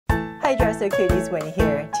Hi Draw So Cuties, Winnie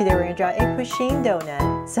here. Today we're going to draw a Pusheen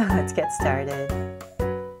donut. So let's get started.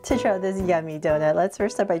 To draw this yummy donut, let's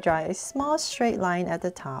first start by drawing a small straight line at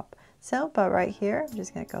the top. So about right here, I'm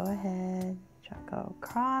just going to go ahead, go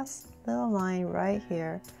across, little line right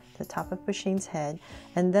here, the top of Pusheen's head.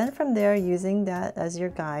 And then from there, using that as your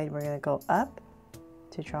guide, we're going to go up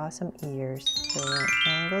to draw some ears. So we're going to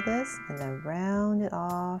angle this and then round it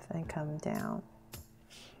off and come down.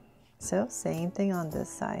 So same thing on this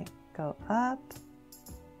side. Go up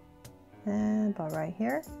and about right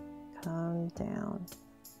here, come down.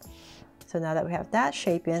 So now that we have that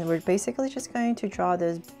shape in, we're basically just going to draw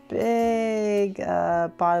this big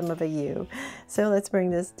bottom of a U. So let's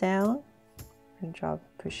bring this down and draw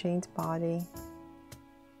Pusheen's body.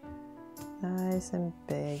 Nice and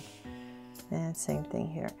big. And same thing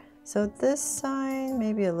here. So this side,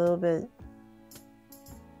 maybe a little bit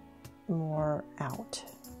more out.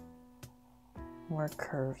 More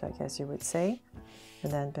curved, I guess you would say.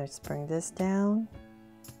 And then let's bring this down.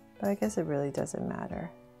 But I guess it really doesn't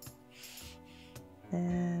matter.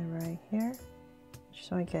 And right here,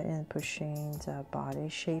 just want to get in Pusheen's body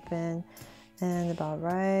shape in. And about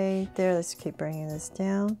right there, let's keep bringing this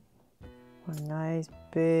down. A nice,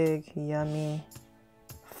 big, yummy,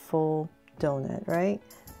 full donut, right?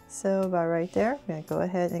 So about right there, I'm going to go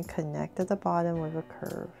ahead and connect at the bottom with a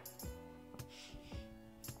curve.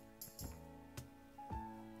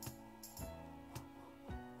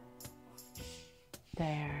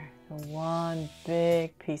 There, one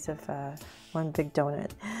big piece of, one big donut.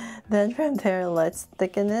 Then from there, let's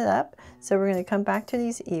thicken it up. So we're going to come back to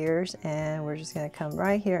these ears and we're just going to come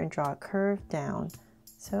right here and draw a curve down.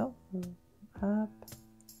 So up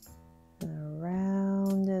and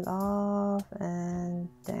round it off and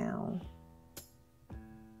down.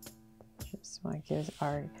 Just want to give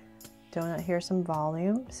our donut here some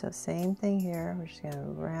volume. So same thing here. We're just going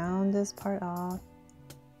to round this part off.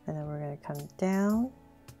 And then we're going to come down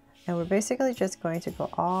and we're basically just going to go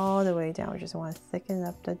all the way down. We just want to thicken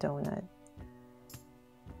up the donut.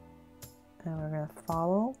 And we're going to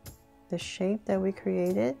follow the shape that we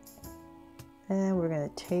created. And we're going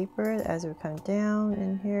to taper it as we come down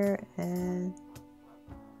in here and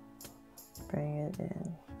bring it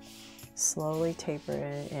in. Slowly taper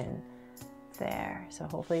it in. There. So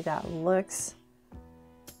hopefully that looks.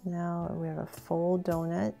 Now we have a full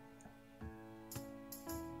donut.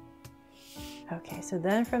 Okay, so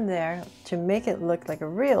then from there, to make it look like a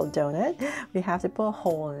real donut, we have to put a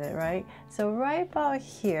hole in it, right? So right about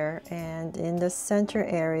here and in the center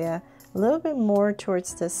area, a little bit more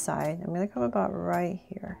towards this side, I'm going to come about right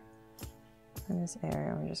here in this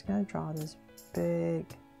area. I'm just going to draw this big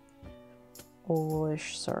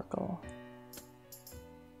ovalish circle.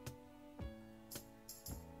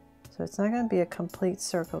 So it's not going to be a complete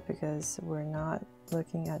circle because we're not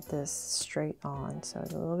looking at this straight on, so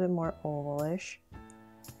it's a little bit more ovalish.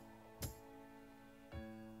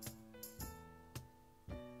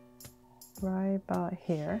 Right about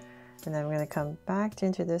here, and then we're going to come back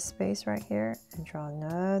into this space right here and draw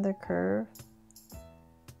another curve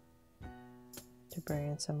to bring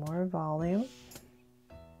in some more volume.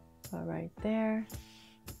 Right there.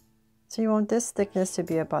 So you want this thickness to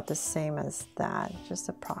be about the same as that, just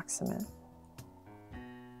approximate.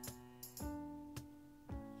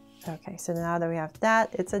 Okay, so now that we have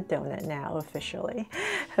that, it's a donut now officially.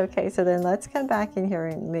 Okay, so then let's come back in here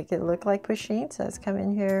and make it look like Pusheen. So let's come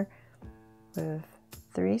in here with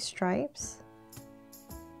 3 stripes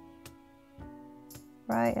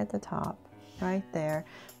right at the top, right there,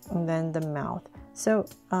 and then the mouth. So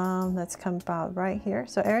let's come about right here.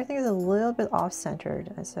 So everything is a little bit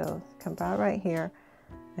off-centered, so come about right here,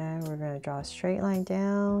 and we're going to draw a straight line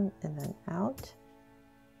down and then out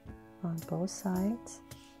on both sides.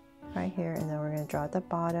 Right here, and then we're going to draw at the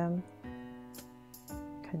bottom,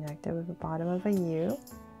 connect it with the bottom of a U,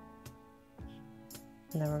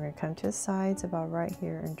 and then we're going to come to the sides about right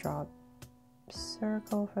here and draw a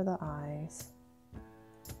circle for the eyes.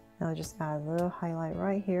 And I'll just add a little highlight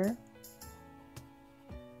right here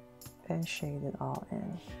and shade it all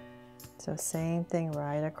in. So same thing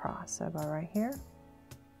right across, so about right here.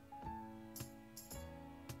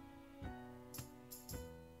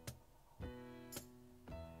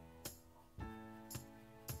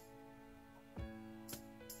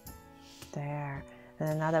 There. And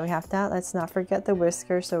then now that we have that, let's not forget the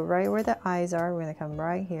whiskers. So right where the eyes are, we're going to come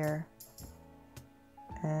right here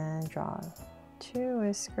and draw 2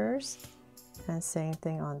 whiskers. And same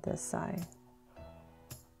thing on this side.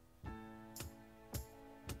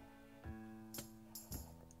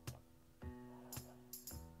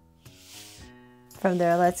 From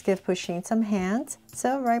there, let's give Pusheen some hands.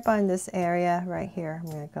 So right by this area right here,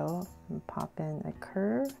 I'm going to go and pop in a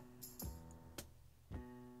curve.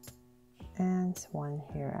 And one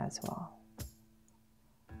here as well.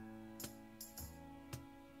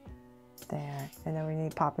 There. And then we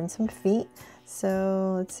need to pop in some feet.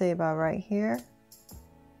 So let's say about right here.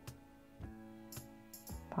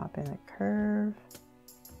 Pop in a curve.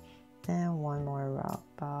 And one more row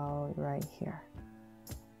about right here.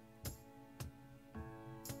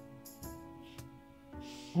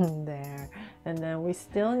 There. And then we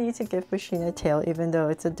still need to give Pusheen a tail even though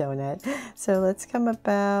it's a donut. So let's come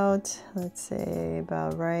about, let's say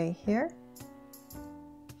about right here.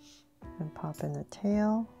 And pop in the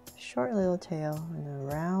tail, short little tail, and then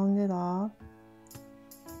round it off.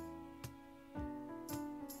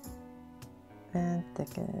 And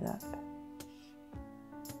thicken it up.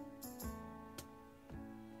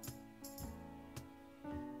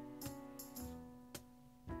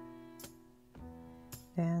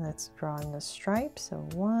 And let's draw in the stripes. So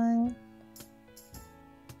 1,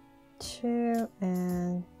 2,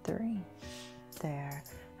 and 3. There.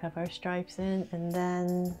 Have our stripes in. And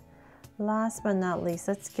then last but not least,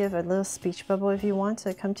 let's give a little speech bubble if you want.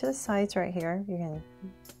 So come to the sides right here. You can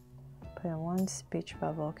put in one speech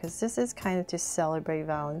bubble because this is kind of to celebrate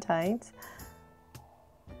Valentine's.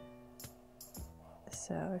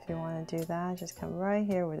 So if you want to do that, just come right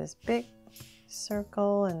here with this big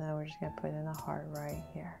circle, and then we're just going to put in a heart right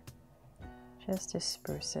here just to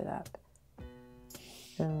spruce it up.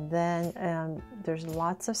 And then there's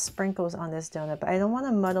lots of sprinkles on this donut, but I don't want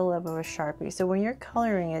to muddle up with a Sharpie. So when you're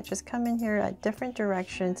coloring it, just come in here at different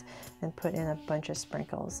directions and put in a bunch of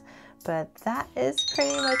sprinkles. But that is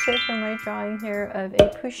pretty much it for my drawing here of a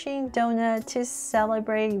Pusheen donut to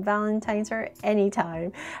celebrate Valentine's or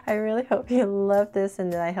anytime. I really hope you love this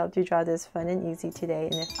and that I helped you draw this fun and easy today.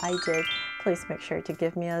 And if I did, please make sure to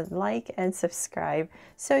give me a like and subscribe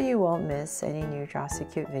so you won't miss any new Draw So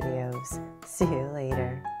Cute videos. See you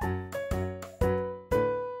later.